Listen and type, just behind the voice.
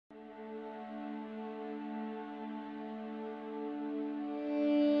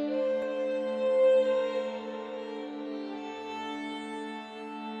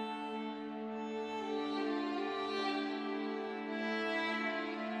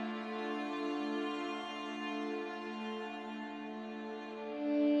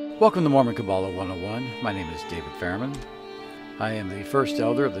Welcome to Mormon Kabbalah 101. My name is David Fairman. I am the first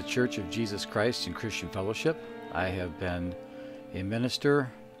elder of the Church of Jesus Christ in Christian Fellowship. I have been a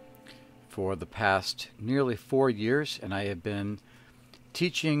minister for the past nearly 4 years, and I have been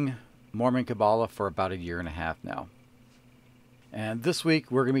teaching Mormon Kabbalah for about 1.5 years now. And this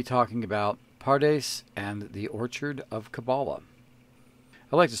week we're going to be talking about Pardes and the Orchard of Kabbalah.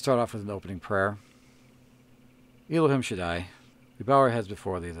 I'd like to start off with an opening prayer. Elohim Shaddai, we bow our heads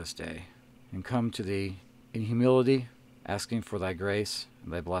before thee this day, and come to thee in humility, asking for thy grace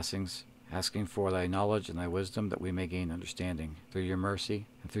and thy blessings, asking for thy knowledge and thy wisdom, that we may gain understanding through your mercy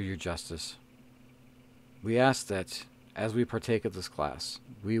and through your justice. We ask that as we partake of this class,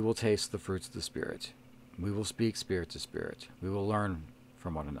 we will taste the fruits of the Spirit. We will speak spirit to spirit. We will learn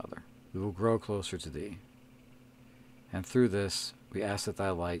from one another. We will grow closer to thee. And through this, we ask that thy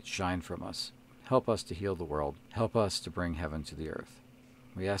light shine from us. Help us to heal the world. Help us to bring heaven to the earth.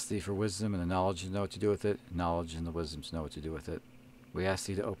 We ask thee for wisdom and the knowledge to know what to do with it, knowledge and the wisdom to know what to do with it. We ask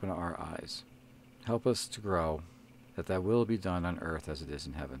thee to open our eyes. Help us to grow, that thy will be done on earth as it is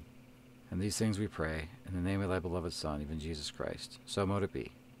in heaven. And these things we pray in the name of thy beloved Son, even Jesus Christ. So mote it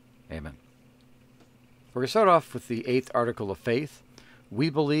be. Amen. We're going to start off with the 8th article of faith. We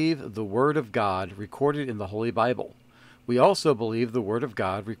believe the Word of God recorded in the Holy Bible. We also believe the Word of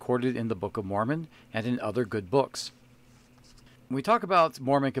God recorded in the Book of Mormon and in other good books. When we talk about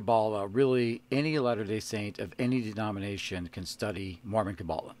Mormon Kabbalah, really any Latter-day Saint of any denomination can study Mormon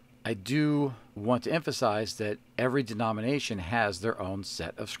Kabbalah. I do want to emphasize that every denomination has their own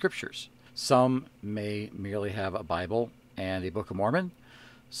set of scriptures. Some may merely have a Bible and a Book of Mormon.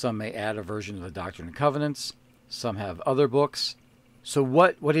 Some may add a version of the Doctrine and Covenants. Some have other books. So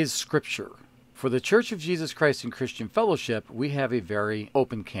what is Scripture? For the Church of Jesus Christ in Christian Fellowship, we have a very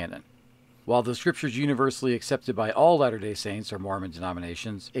open canon. While the Scriptures universally accepted by all Latter-day Saints or Mormon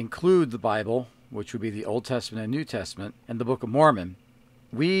denominations include the Bible, which would be the Old Testament and New Testament, and the Book of Mormon,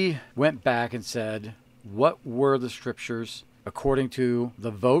 we went back and said, what were the Scriptures according to the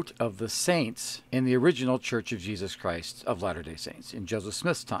vote of the saints in the original Church of Jesus Christ of Latter-day Saints in Joseph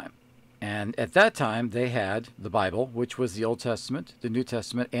Smith's time? And at that time, they had the Bible, which was the Old Testament, the New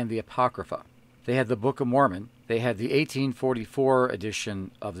Testament, and the Apocrypha. They had the Book of Mormon. They had the 1844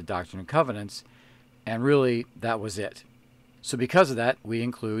 edition of the Doctrine and Covenants, and really, that was it. So because of that, we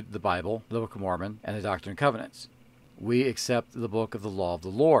include the Bible, the Book of Mormon, and the Doctrine and Covenants. We accept the Book of the Law of the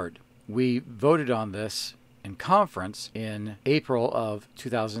Lord. We voted on this in conference in April of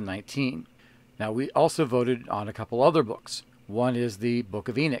 2019. Now, we also voted on a couple other books. One is the Book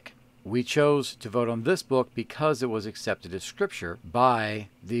of Enoch. We chose to vote on this book because it was accepted as Scripture by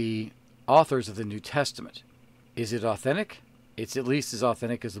the authors of the New Testament. Is it authentic? It's at least as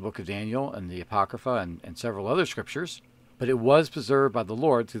authentic as the Book of Daniel and the Apocrypha and several other Scriptures, but it was preserved by the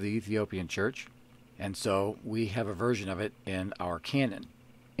Lord through the Ethiopian Church, and so we have a version of it in our canon.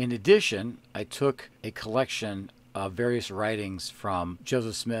 In addition, I took a collection of various writings from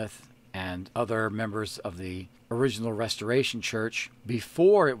Joseph Smith and other members of the original Restoration Church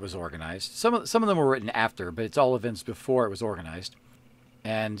before it was organized. Some of them were written after, but it's all events before it was organized,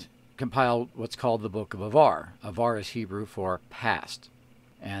 and compiled what's called the Book of Avar. Avar is Hebrew for past.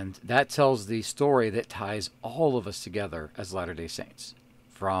 And that tells the story that ties all of us together as Latter-day Saints.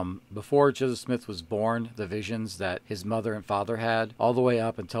 From before Joseph Smith was born, the visions that his mother and father had, all the way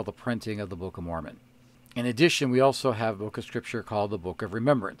up until the printing of the Book of Mormon. In addition, we also have a book of Scripture called the Book of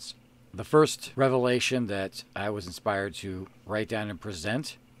Remembrance. The first revelation that I was inspired to write down and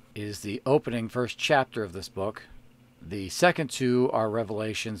present is the opening first chapter of this book. The second two are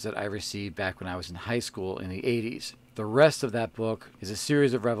revelations that I received back when I was in high school in the 80s. The rest of that book is a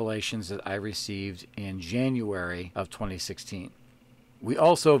series of revelations that I received in January of 2016. We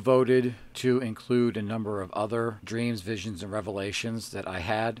also voted to include a number of other dreams, visions, and revelations that I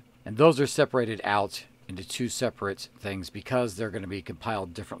had, and those are separated out into two separate things because they're going to be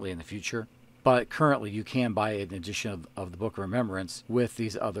compiled differently in the future. But currently you can buy an edition of the Book of Remembrance with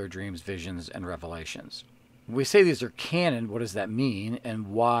these other dreams, visions, and revelations. When we say these are canon, what does that mean, and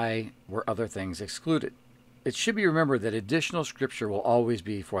why were other things excluded? It should be remembered that additional Scripture will always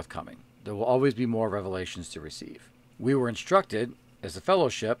be forthcoming. There will always be more revelations to receive. We were instructed, as a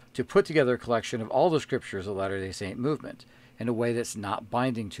fellowship, to put together a collection of all the Scriptures of the Latter-day Saint movement in a way that's not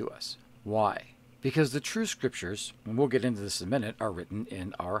binding to us. Why? Because the true Scriptures, and we'll get into this in a minute, are written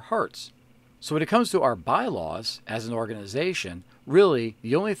in our hearts. So when it comes to our bylaws as an organization, really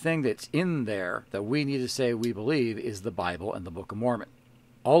the only thing that's in there that we need to say we believe is the Bible and the Book of Mormon.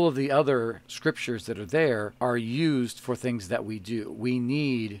 All of the other scriptures that are there are used for things that we do. We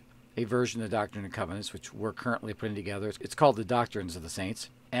need a version of the Doctrine and Covenants, which we're currently putting together. It's called The Doctrines of the Saints.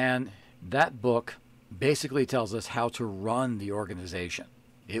 And that book basically tells us how to run the organization.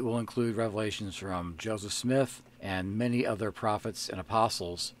 It will include revelations from Joseph Smith and many other prophets and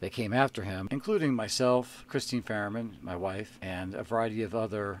apostles that came after him, including myself, Christine Farriman, my wife, and a variety of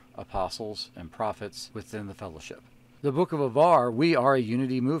other apostles and prophets within the fellowship. The Book of Avar, we are a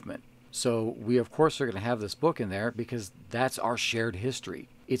unity movement. So we, of course, are going to have this book in there because that's our shared history.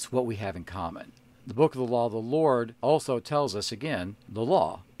 It's what we have in common. The Book of the Law of the Lord also tells us, again, the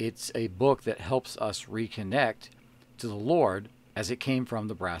law. It's a book that helps us reconnect to the Lord as it came from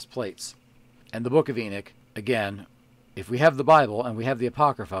the brass plates. And the Book of Enoch, again, if we have the Bible and we have the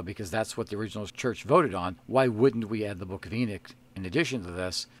Apocrypha, because that's what the original church voted on, why wouldn't we add the Book of Enoch in addition to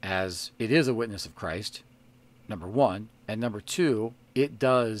this, as it is a witness of Christ, number one, and number two, it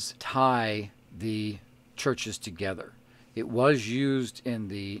does tie the churches together. It was used in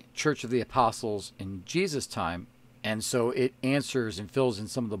the Church of the Apostles in Jesus' time, and so it answers and fills in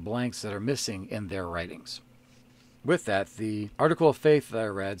some of the blanks that are missing in their writings. With that, the article of faith that I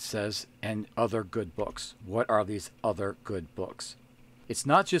read says, and other good books. What are these other good books? It's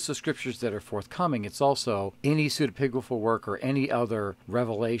not just the scriptures that are forthcoming, it's also any pseudepigraphal work or any other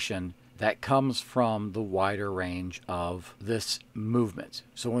revelation that comes from the wider range of this movement.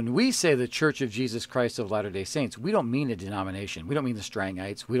 So when we say the Church of Jesus Christ of Latter-day Saints, we don't mean a denomination. We don't mean the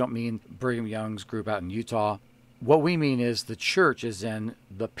Strangites. We don't mean Brigham Young's group out in Utah. What we mean is the church is in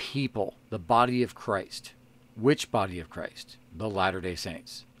the people, the body of Christ. Which body of Christ? The Latter-day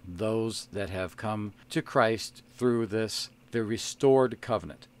Saints. Those that have come to Christ through the restored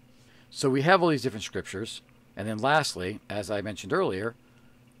covenant. So we have all these different scriptures. And then lastly, as I mentioned earlier,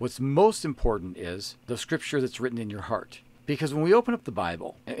 what's most important is the scripture that's written in your heart. Because when we open up the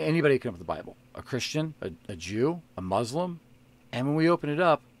Bible, anybody can open up the Bible, a Christian, a Jew, a Muslim, and when we open it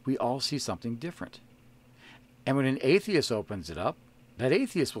up, we all see something different. And when an atheist opens it up, that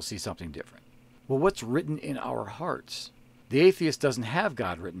atheist will see something different. Well, what's written in our hearts? The atheist doesn't have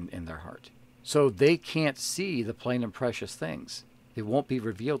God written in their heart. So they can't see the plain and precious things. They won't be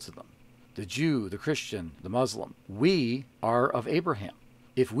revealed to them. The Jew, the Christian, the Muslim, we are of Abraham.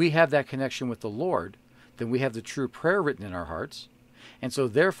 If we have that connection with the Lord, then we have the true prayer written in our hearts. And so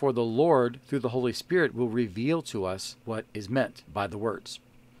therefore the Lord, through the Holy Spirit, will reveal to us what is meant by the words.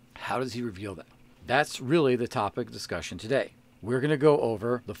 How does he reveal that? That's really the topic of discussion today. We're going to go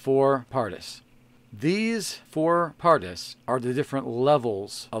over the 4 Pardes. These 4 Pardes are the different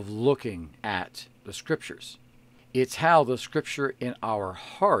levels of looking at the scriptures. It's how the scripture in our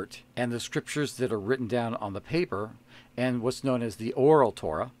heart and the scriptures that are written down on the paper and what's known as the oral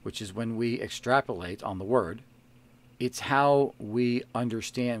Torah, which is when we extrapolate on the word, it's how we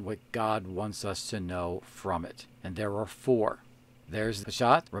understand what God wants us to know from it. And there are 4. There's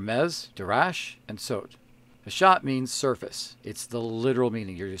Peshat, Remez, Darash, and Sod. Peshat means surface. It's the literal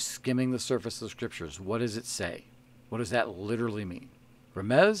meaning. You're just skimming the surface of the scriptures. What does it say? What does that literally mean?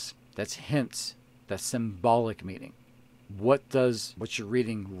 Remez, that's hints. That's symbolic meaning. What does what you're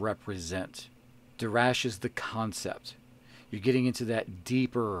reading represent? Darash is the concept. You're getting into that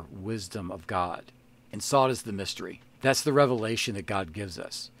deeper wisdom of God. And Sod is the mystery. That's the revelation that God gives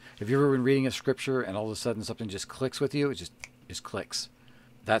us. Have you ever been reading a scripture and all of a sudden something just clicks with you? It just clicks.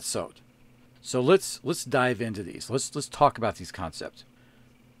 That's Sod. So let's dive into these. Let's talk about these concepts.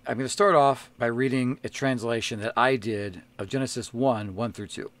 I'm going to start off by reading a translation that I did of Genesis 1 through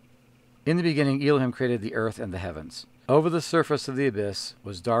 2. In the beginning, Elohim created the earth and the heavens. Over the surface of the abyss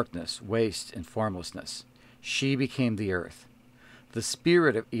was darkness, waste, and formlessness. She became the earth. The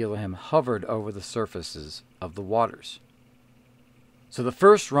spirit of Elohim hovered over the surfaces of the waters. So the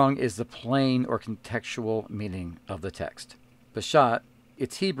first rung is the plain or contextual meaning of the text. Peshat,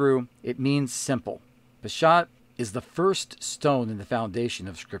 it's Hebrew, it means simple. Peshat is the first stone in the foundation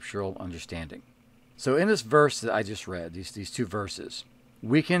of scriptural understanding. So in this verse that I just read, these 2 verses,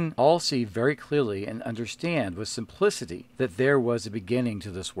 we can all see very clearly and understand with simplicity that there was a beginning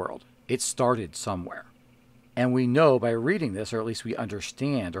to this world. It started somewhere. And we know by reading this, or at least we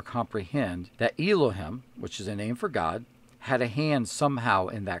understand or comprehend, that Elohim, which is a name for God, had a hand somehow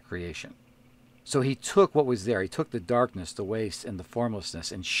in that creation. So he took what was there. He took the darkness, the waste, and the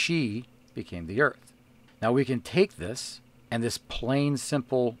formlessness, and she became the earth. Now we can take this and this plain,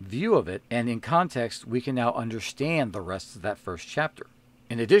 simple view of it, and in context, we can now understand the rest of that first chapter.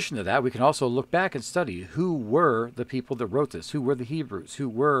 In addition to that, we can also look back and study who were the people that wrote this, who were the Hebrews, who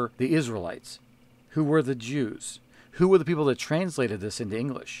were the Israelites, who were the Jews, who were the people that translated this into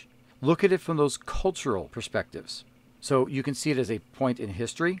English. Look at it from those cultural perspectives. So you can see it as a point in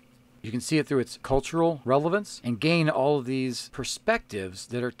history, You can see it through its cultural relevance and gain all of these perspectives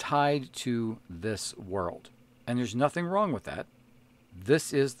that are tied to this world. And there's nothing wrong with that.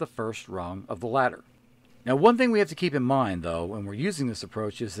 This is the first rung of the ladder. Now, one thing we have to keep in mind, though, when we're using this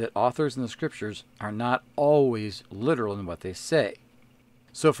approach is that authors in the scriptures are not always literal in what they say.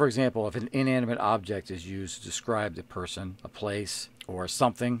 So, for example, if an inanimate object is used to describe a person, a place, or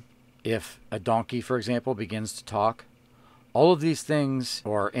something, if a donkey, for example, begins to talk, all of these things,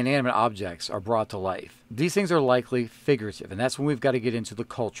 or inanimate objects, are brought to life. These things are likely figurative, and that's when we've got to get into the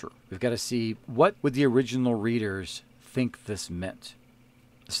culture. We've got to see, what would the original readers think this meant?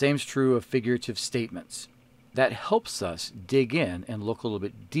 The same is true of figurative statements. That helps us dig in and look a little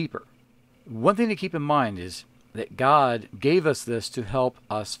bit deeper. One thing to keep in mind is that God gave us this to help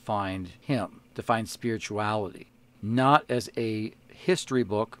us find Him, to find spirituality, not as a history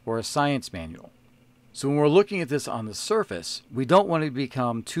book or a science manual. So when we're looking at this on the surface, we don't want to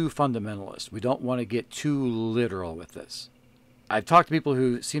become too fundamentalist. We don't want to get too literal with this. I've talked to people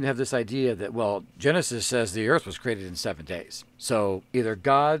who seem to have this idea that, well, Genesis says the earth was created in 7 days. So either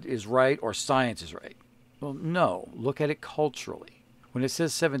God is right or science is right. Well, no. Look at it culturally. When it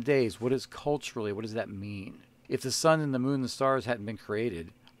says 7 days, what does that mean? If the sun and the moon and the stars hadn't been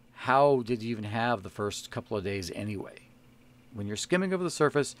created, how did you even have the first couple of days anyway? When you're skimming over the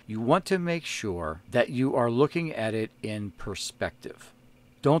surface, you want to make sure that you are looking at it in perspective.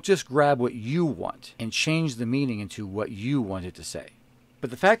 Don't just grab what you want and change the meaning into what you want it to say.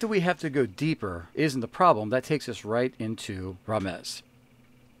 But the fact that we have to go deeper isn't the problem. That takes us right into Remez.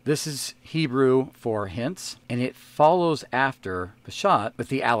 This is Hebrew for hints, and it follows after Peshat with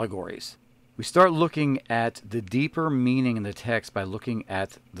the allegories. We start looking at the deeper meaning in the text by looking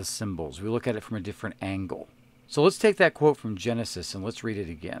at the symbols. We look at it from a different angle. So let's take that quote from Genesis and let's read it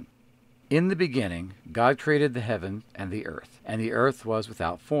again. In the beginning, God created the heaven and the earth was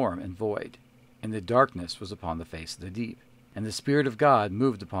without form and void, and the darkness was upon the face of the deep, and the Spirit of God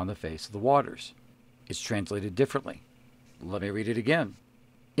moved upon the face of the waters. It's translated differently. Let me read it again.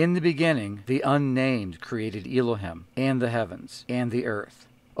 In the beginning, the unnamed created Elohim and the heavens and the earth.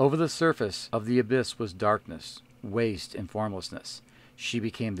 Over the surface of the abyss was darkness, waste, and formlessness. She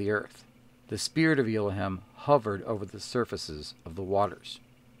became the earth. The Spirit of Elohim hovered over the surfaces of the waters.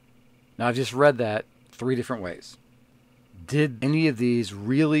 Now, I've just read that 3 different ways. Did any of these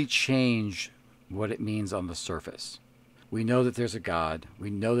really change what it means on the surface? We know that there's a God. We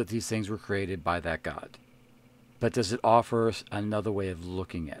know that these things were created by that God. But does it offer us another way of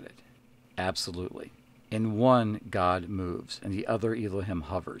looking at it? Absolutely. In one, God moves, and the other, Elohim,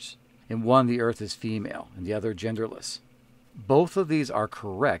 hovers. In one, the earth is female, and the other, genderless. Both of these are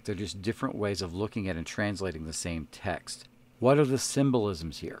correct. They're just different ways of looking at and translating the same text. What are the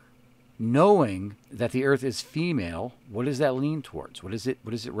symbolisms here? Knowing that the earth is female, what does that lean towards? What does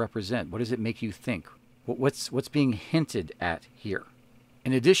it represent? What does it make you think? What's being hinted at here?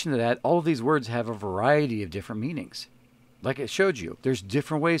 In addition to that, all of these words have a variety of different meanings. Like I showed you, there's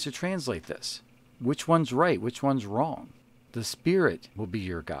different ways to translate this. Which one's right? Which one's wrong? The Spirit will be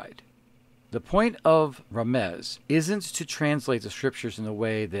your guide. The point of Remez isn't to translate the scriptures in a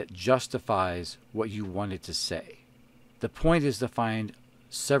way that justifies what you want it to say. The point is to find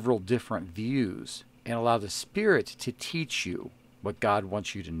several different views and allow the Spirit to teach you what God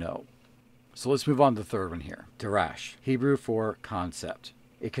wants you to know. So let's move on to the third one here. Darash, Hebrew for concept.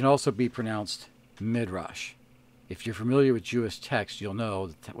 It can also be pronounced midrash. If you're familiar with Jewish text, you'll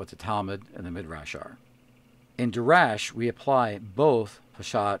know what the Talmud and the midrash are. In Darash, we apply both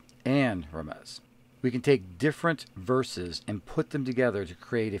Peshat and Remez. We can take different verses and put them together to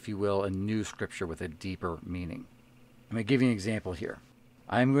create, if you will, a new scripture with a deeper meaning. I'm going to give you an example here.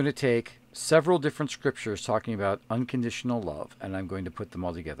 I'm going to take several different scriptures talking about unconditional love, and I'm going to put them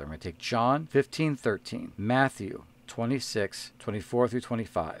all together. I'm going to take John 15:13, Matthew 26:24 through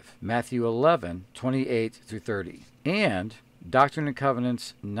 25, Matthew 11:28 through 30, and Doctrine and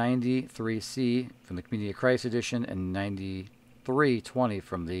Covenants 93C from the Community of Christ edition and 93:20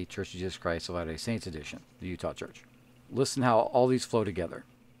 from the Church of Jesus Christ of Latter-day Saints edition, the Utah Church. Listen how all these flow together.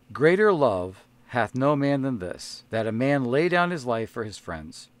 Greater love hath no man than this, that a man lay down his life for his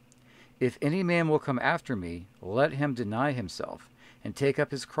friends. If any man will come after me, let him deny himself, and take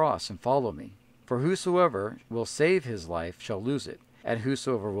up his cross, and follow me. For whosoever will save his life shall lose it, and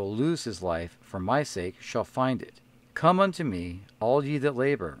whosoever will lose his life for my sake shall find it. Come unto me, all ye that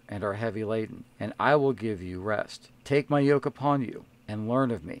labor and are heavy laden, and I will give you rest. Take my yoke upon you, and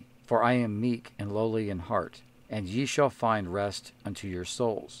learn of me, for I am meek and lowly in heart, and ye shall find rest unto your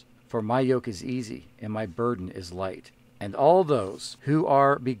souls. For my yoke is easy, and my burden is light. And all those who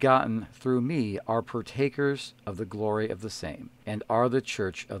are begotten through me are partakers of the glory of the same, and are the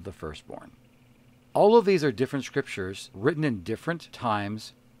church of the firstborn. All of these are different scriptures written in different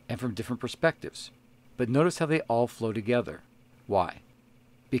times and from different perspectives. But notice how they all flow together. Why?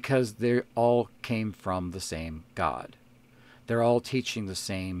 Because they all came from the same God. They're all teaching the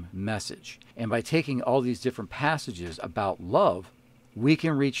same message. And by taking all these different passages about love, we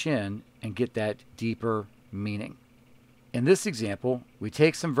can reach in and get that deeper meaning. In this example, we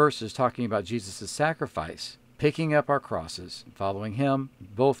take some verses talking about Jesus' sacrifice, picking up our crosses, and following him,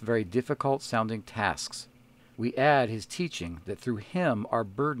 both very difficult sounding tasks. We add his teaching that through him our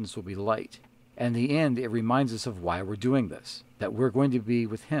burdens will be light. And in the end, it reminds us of why we're doing this, that we're going to be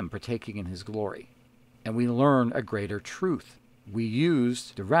with him, partaking in his glory. And we learn a greater truth. We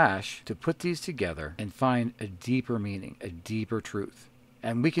used the rash to put these together and find a deeper meaning, a deeper truth.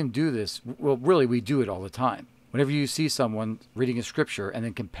 And we can do this, well, really, we do it all the time. Whenever you see someone reading a scripture and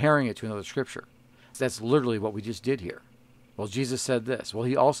then comparing it to another scripture, that's literally what we just did here. Well, Jesus said this. Well,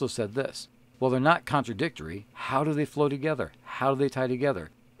 he also said this. Well, they're not contradictory. How do they flow together? How do they tie together?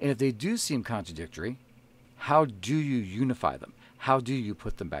 And if they do seem contradictory, how do you unify them? How do you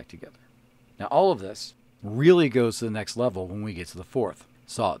put them back together? Now, all of this really goes to the next level when we get to the fourth,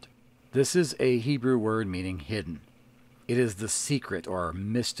 sod. This is a Hebrew word meaning hidden. It is the secret or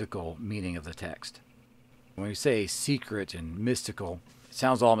mystical meaning of the text. When we say secret and mystical, it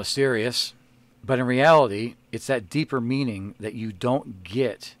sounds all mysterious, but in reality, it's that deeper meaning that you don't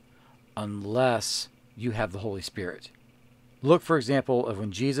get unless you have the Holy Spirit. Look, for example, of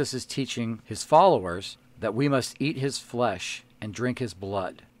when Jesus is teaching his followers that we must eat his flesh and drink his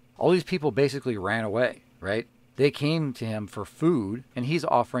blood. All these people basically ran away, right? They came to him for food, and he's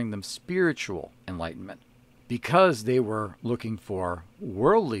offering them spiritual enlightenment. Because they were looking for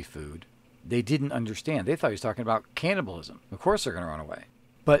worldly food, they didn't understand. They thought he was talking about cannibalism. Of course they're going to run away.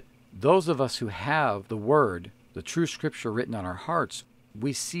 But those of us who have the word, the true scripture written on our hearts,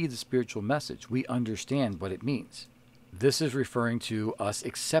 we see the spiritual message. We understand what it means. This is referring to us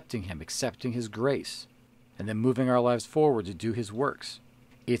accepting him, accepting his grace, and then moving our lives forward to do his works.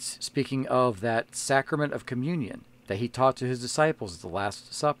 It's speaking of that sacrament of communion that he taught to his disciples at the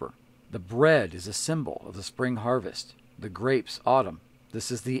Last Supper. The bread is a symbol of the spring harvest, the grapes, autumn. This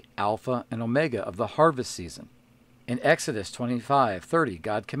is the Alpha and Omega of the harvest season. In Exodus 25:30,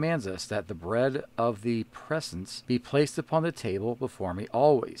 God commands us that the bread of the presence be placed upon the table before me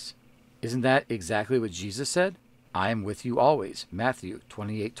always. Isn't that exactly what Jesus said? I am with you always. Matthew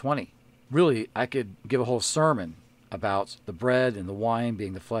 28:20. Really, I could give a whole sermon about the bread and the wine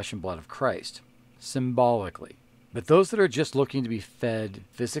being the flesh and blood of Christ, symbolically. But those that are just looking to be fed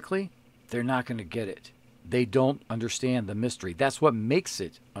physically, they're not going to get it. They don't understand the mystery. That's what makes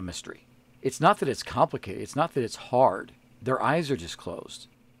it a mystery. It's not that it's complicated. It's not that it's hard. Their eyes are just closed.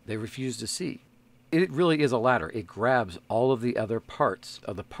 They refuse to see. It really is a ladder. It grabs all of the other parts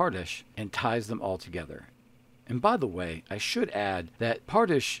of the Pardes and ties them all together. And by the way, I should add that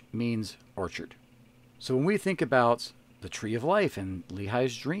Pardes means orchard. So when we think about the tree of life in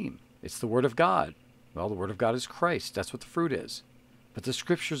Lehi's dream, it's the Word of God. Well, the Word of God is Christ. That's what the fruit is. But the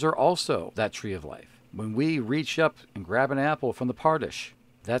Scriptures are also that tree of life. When we reach up and grab an apple from the Pardes,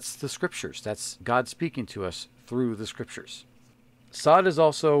 that's the Scriptures. That's God speaking to us through the Scriptures. Sod is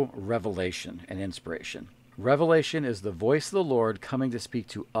also revelation and inspiration. Revelation is the voice of the Lord coming to speak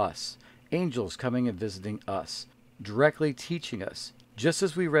to us, angels coming and visiting us, directly teaching us, just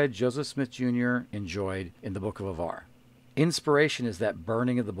as we read Joseph Smith Jr. enjoyed in the Book of Avar. Inspiration is that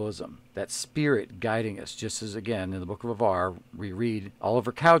burning of the bosom, that spirit guiding us, just as, again, in the Book of Avar, we read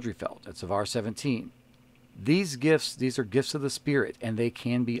Oliver Cowdery-Felt. That's Avar 17. These gifts, these are gifts of the Spirit, and they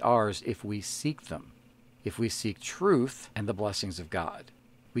can be ours if we seek them, if we seek truth and the blessings of God.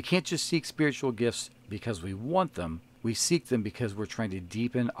 We can't just seek spiritual gifts because we want them. We seek them because we're trying to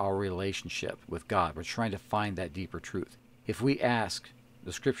deepen our relationship with God. We're trying to find that deeper truth. If we ask,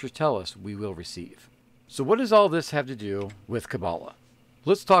 the Scriptures tell us we will receive. So what does all this have to do with Kabbalah?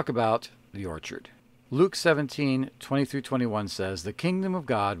 Let's talk about the orchard. Luke 17:20-21 says, "The kingdom of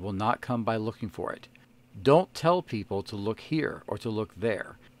God will not come by looking for it. Don't tell people to look here or to look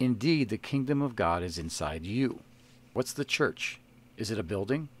there. Indeed, the kingdom of God is inside you." What's the church? Is it a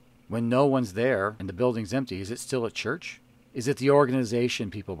building? When no one's there and the building's empty, is it still a church? Is it the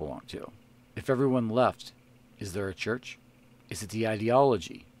organization people belong to? If everyone left, is there a church? Is it the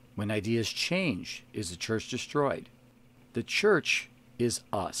ideology? When ideas change, is the church destroyed? The church is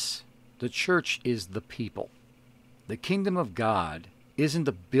us. The church is the people. The kingdom of God isn't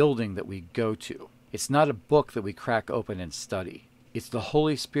a building that we go to. It's not a book that we crack open and study. It's the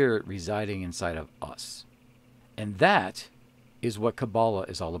Holy Spirit residing inside of us. And that is what Kabbalah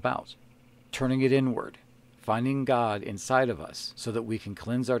is all about. Turning it inward, finding God inside of us so that we can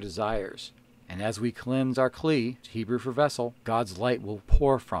cleanse our desires. And as we cleanse our kli, Hebrew for vessel, God's light will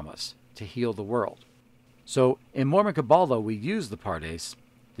pour from us to heal the world. So in Mormon Kabbalah, we use the Pardes,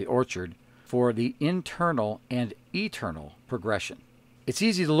 the orchard, for the internal and eternal progression. It's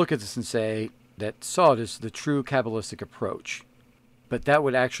easy to look at this and say that Sod is the true Kabbalistic approach. But that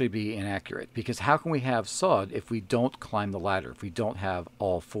would actually be inaccurate, because how can we have Sod if we don't climb the ladder, if we don't have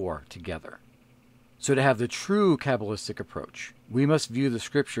all four together? So to have the true Kabbalistic approach, we must view the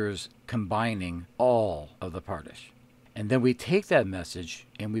scriptures combining all of the Pardes. And then we take that message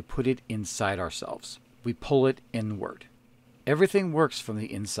and we put it inside ourselves. We pull it inward. Everything works from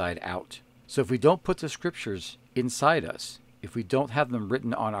the inside out. So if we don't put the scriptures inside us, if we don't have them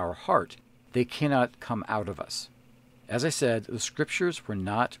written on our heart, they cannot come out of us. As I said, the scriptures were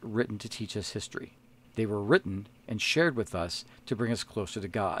not written to teach us history. They were written and shared with us to bring us closer to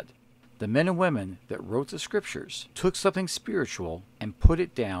God. The men and women that wrote the scriptures took something spiritual and put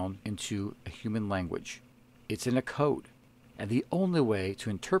it down into a human language. It's in a code. And the only way to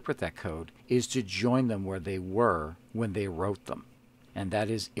interpret that code is to join them where they were when they wrote them. And that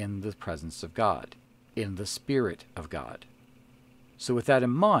is in the presence of God, in the Spirit of God. So with that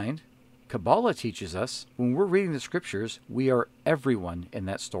in mind, Kabbalah teaches us when we're reading the scriptures, we are everyone in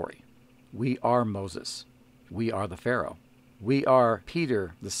that story. We are Moses. We are the Pharaoh. We are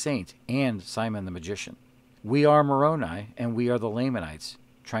Peter the saint and Simon the magician. We are Moroni and we are the Lamanites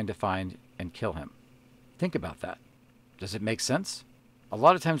trying to find and kill him. Think about that. Does it make sense? A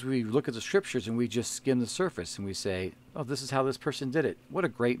lot of times we look at the scriptures and we just skim the surface and we say, oh, this is how this person did it. What a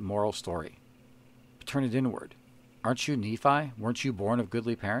great moral story. But turn it inward. Aren't you Nephi? Weren't you born of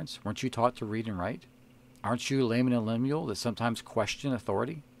goodly parents? Weren't you taught to read and write? Aren't you Laman and Lemuel that sometimes question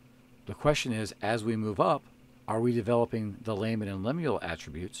authority? The question is, as we move up, are we developing the Laman and Lemuel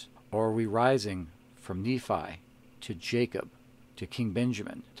attributes, or are we rising from Nephi to Jacob, to King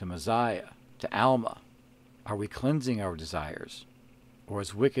Benjamin, to Mosiah, to Alma? Are we cleansing our desires, or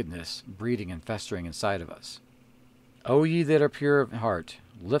is wickedness breeding and festering inside of us? O ye that are pure of heart,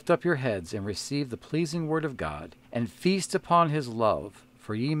 lift up your heads and receive the pleasing word of God, and feast upon his love,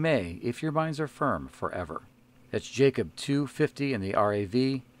 for ye may, if your minds are firm, forever. That's Jacob 2:50 in the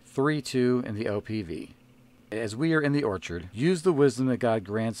RAV, 3:2 in the OPV. As we are in the orchard, use the wisdom that God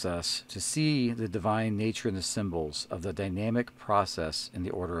grants us to see the divine nature and the symbols of the dynamic process in the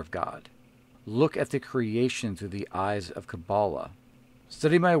order of God. Look at the creation through the eyes of Kabbalah.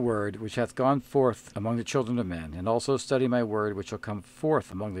 Study my word, which hath gone forth among the children of men, and also study my word, which shall come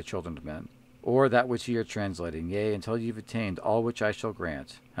forth among the children of men, or that which ye are translating, yea, until ye have attained all which I shall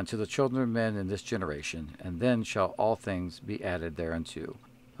grant unto the children of men in this generation, and then shall all things be added thereunto.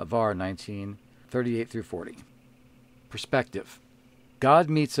 Avar 19:38-40. Perspective. God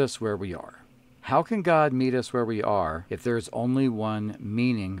meets us where we are. How can God meet us where we are if there is only one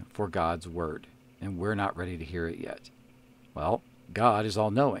meaning for God's word, and we're not ready to hear it yet? Well, God is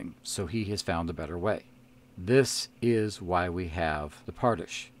all-knowing, so he has found a better way. This is why we have the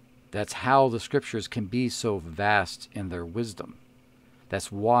Pardes. That's how the scriptures can be so vast in their wisdom. That's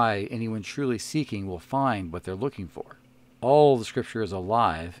why anyone truly seeking will find what they're looking for. All the scripture is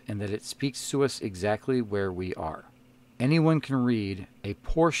alive in that it speaks to us exactly where we are. Anyone can read a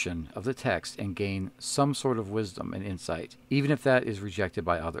portion of the text and gain some sort of wisdom and insight, even if that is rejected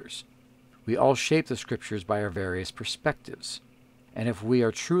by others. We all shape the scriptures by our various perspectives. And if we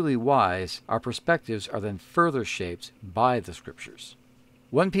are truly wise, our perspectives are then further shaped by the scriptures.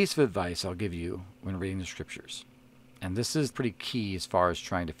 One piece of advice I'll give you when reading the scriptures, and this is pretty key as far as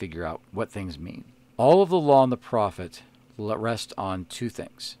trying to figure out what things mean. All of the law and the prophet rest on two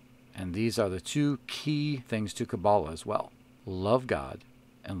things, and these are the two key things to Kabbalah as well. Love God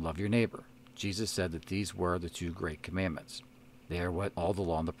and love your neighbor. Jesus said that these were the two great commandments. They are what all the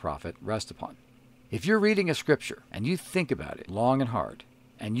law and the prophet rest upon. If you're reading a scripture and you think about it long and hard,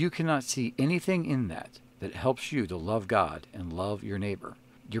 and you cannot see anything in that that helps you to love God and love your neighbor,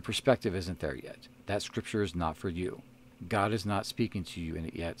 your perspective isn't there yet. That scripture is not for you. God is not speaking to you in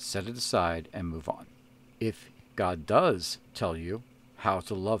it yet. Set it aside and move on. If God does tell you how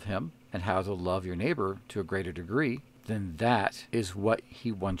to love him and how to love your neighbor to a greater degree, then that is what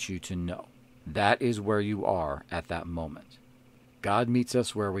he wants you to know. That is where you are at that moment. God meets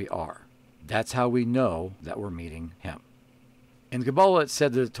us where we are. That's how we know that we're meeting him. In Kabbalah, it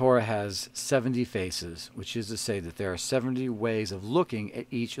said that the Torah has 70 faces, which is to say that there are 70 ways of looking at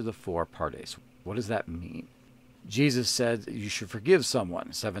each of the four Pardes. What does that mean? Jesus said that you should forgive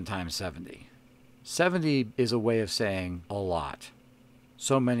someone 7 times 70. 70 is a way of saying a lot.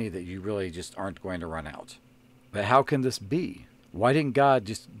 So many that you really just aren't going to run out. But how can this be? Why didn't God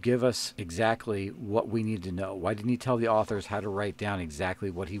just give us exactly what we need to know? Why didn't he tell the authors how to write down exactly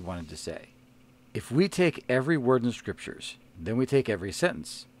what he wanted to say? If we take every word in the scriptures, then we take every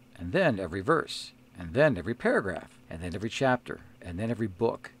sentence, and then every verse, and then every paragraph, and then every chapter, and then every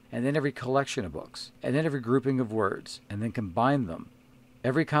book, and then every collection of books, and then every grouping of words, and then combine them,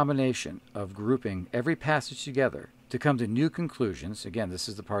 every combination of grouping every passage together to come to new conclusions, again, this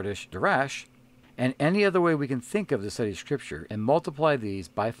is the Pardes Darash, and any other way we can think of the study of Scripture, and multiply these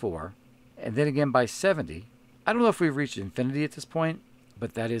by 4, and then again by 70. I don't know if we've reached infinity at this point,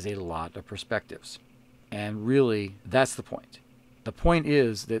 but that is a lot of perspectives. And really, that's the point. The point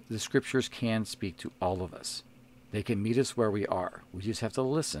is that the Scriptures can speak to all of us. They can meet us where we are. We just have to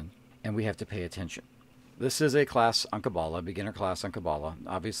listen, and we have to pay attention. This is a class on Kabbalah, beginner class on Kabbalah.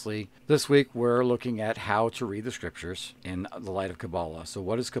 Obviously, this week we're looking at how to read the Scriptures in the light of Kabbalah. So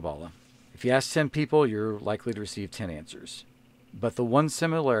what is Kabbalah? If you ask 10 people, you're likely to receive 10 answers. But the one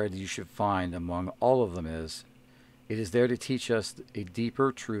similarity you should find among all of them is, it is there to teach us a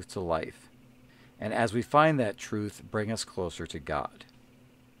deeper truth to life. And as we find that truth, bring us closer to God.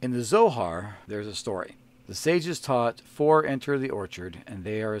 In the Zohar, there's a story. The sages taught 4 enter the orchard, and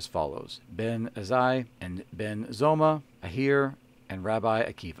they are as follows: Ben Azai, and Ben Zoma, Ahir, and Rabbi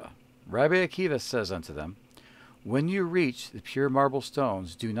Akiva. Rabbi Akiva says unto them, when you reach the pure marble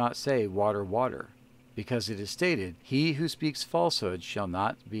stones, do not say, water, water, because it is stated, he who speaks falsehood shall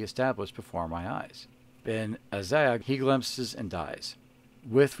not be established before my eyes. Ben Azai, he glimpses and dies.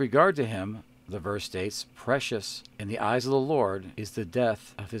 With regard to him, the verse states, precious in the eyes of the Lord is the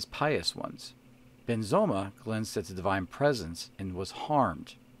death of his pious ones. Ben Zoma glanced at the divine presence and was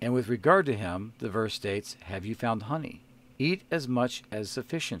harmed. And with regard to him, the verse states, have you found honey? Eat as much as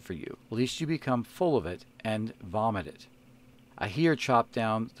sufficient for you, lest you become full of it and vomit it. Ahir chopped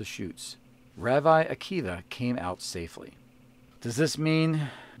down the shoots. Rabbi Akiva came out safely. Does this mean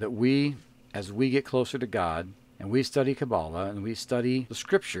that we, as we get closer to God, and we study Kabbalah, and we study the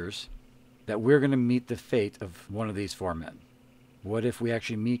Scriptures, that we're going to meet the fate of one of these 4 men? What if we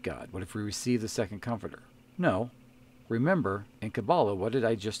actually meet God? What if we receive the second Comforter? No. Remember, in Kabbalah, what did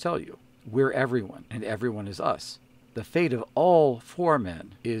I just tell you? We're everyone, and everyone is us. The fate of all 4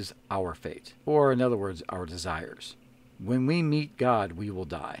 men is our fate, or in other words, our desires. When we meet God, we will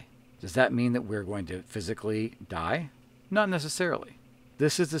die. Does that mean that we're going to physically die? Not necessarily.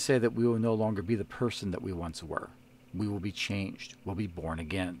 This is to say that we will no longer be the person that we once were. We will be changed. We'll be born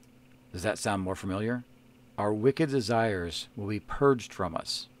again. Does that sound more familiar? Our wicked desires will be purged from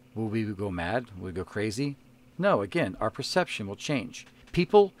us. Will we go mad? Will we go crazy? No, again, our perception will change.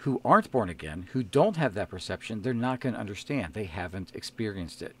 People who aren't born again, who don't have that perception, they're not going to understand. They haven't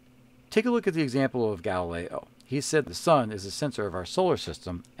experienced it. Take a look at the example of Galileo. He said the sun is the center of our solar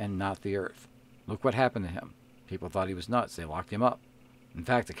system and not the earth. Look what happened to him. People thought he was nuts. They locked him up. In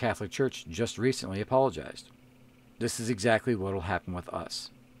fact, the Catholic Church just recently apologized. This is exactly what will happen with us.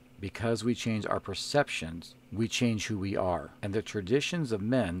 Because we change our perceptions, we change who we are. And the traditions of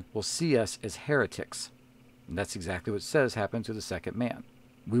men will see us as heretics. And that's exactly what it says happened to the second man.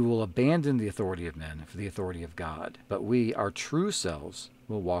 We will abandon the authority of men for the authority of God, but we, our true selves,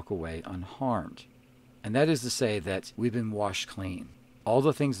 will walk away unharmed. And that is to say that we've been washed clean. All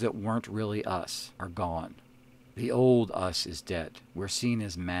the things that weren't really us are gone. The old us is dead. We're seen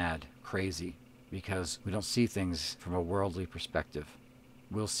as mad, crazy, because we don't see things from a worldly perspective.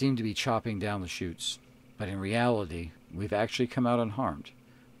 We'll seem to be chopping down the shoots, but in reality, we've actually come out unharmed.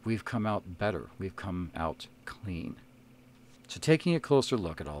 We've come out better. We've come out clean. So taking a closer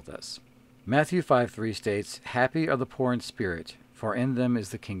look at all this, Matthew 5:3 states, happy are the poor in spirit, for in them is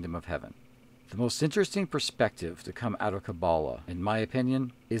the kingdom of heaven. The most interesting perspective to come out of Kabbalah, in my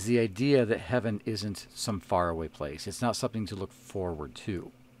opinion, is the idea that heaven isn't some faraway place. It's not something to look forward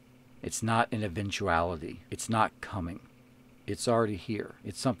to. It's not an eventuality. It's not coming. It's already here.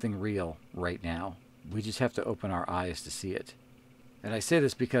 It's something real right now. We just have to open our eyes to see it. And I say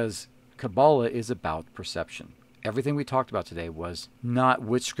this because Kabbalah is about perception. Everything we talked about today was not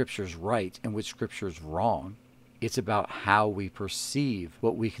which scripture's right and which scripture's wrong. It's about how we perceive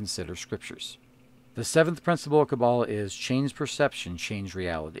what we consider scriptures. The 7th principle of Kabbalah is change perception, change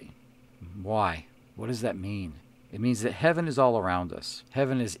reality. Why? What does that mean? It means that heaven is all around us.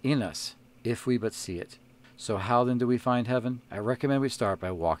 Heaven is in us, if we but see it. So how then do we find heaven? I recommend we start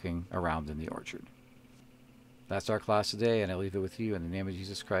by walking around in the orchard. That's our class today, and I leave it with you in the name of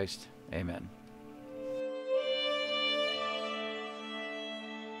Jesus Christ. Amen.